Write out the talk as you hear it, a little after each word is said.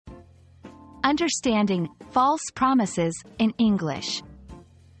Understanding false promises in English.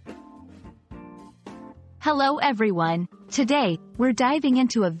 Hello everyone. Today, we're diving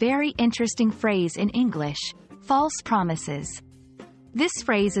into a very interesting phrase in English, false promises. This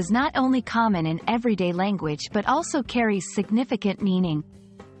phrase is not only common in everyday language but also carries significant meaning.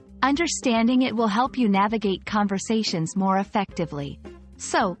 Understanding it will help you navigate conversations more effectively.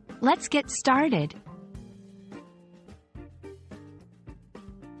 So, let's get started.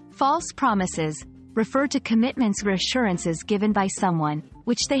 False promises refer to commitments or assurances given by someone,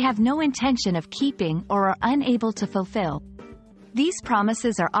 which they have no intention of keeping or are unable to fulfill. These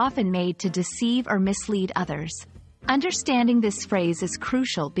promises are often made to deceive or mislead others. Understanding this phrase is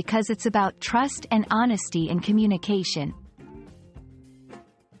crucial because it's about trust and honesty in communication.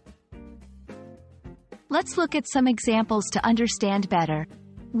 Let's look at some examples to understand better.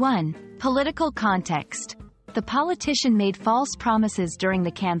 1. Political context. The politician made false promises during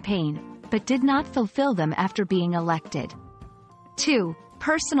the campaign, but did not fulfill them after being elected. 2.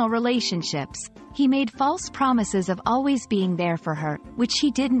 Personal relationships. He made false promises of always being there for her, which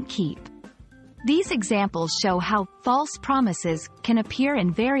he didn't keep. These examples show how false promises can appear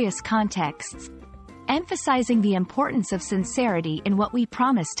in various contexts, emphasizing the importance of sincerity in what we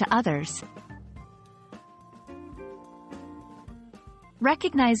promise to others.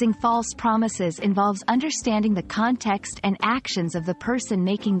 Recognizing false promises involves understanding the context and actions of the person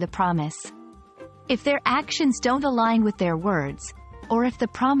making the promise. If their actions don't align with their words, or if the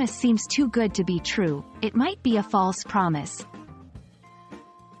promise seems too good to be true, it might be a false promise.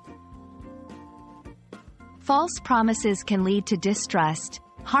 False promises can lead to distrust,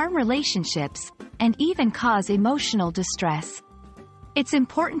 harm relationships, and even cause emotional distress. It's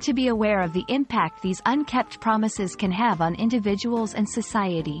important to be aware of the impact these unkept promises can have on individuals and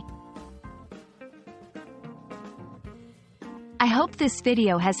society. I hope this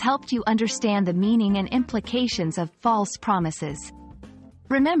video has helped you understand the meaning and implications of false promises.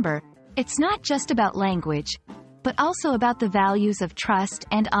 Remember, it's not just about language, but also about the values of trust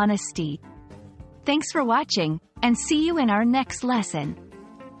and honesty. Thanks for watching, and see you in our next lesson.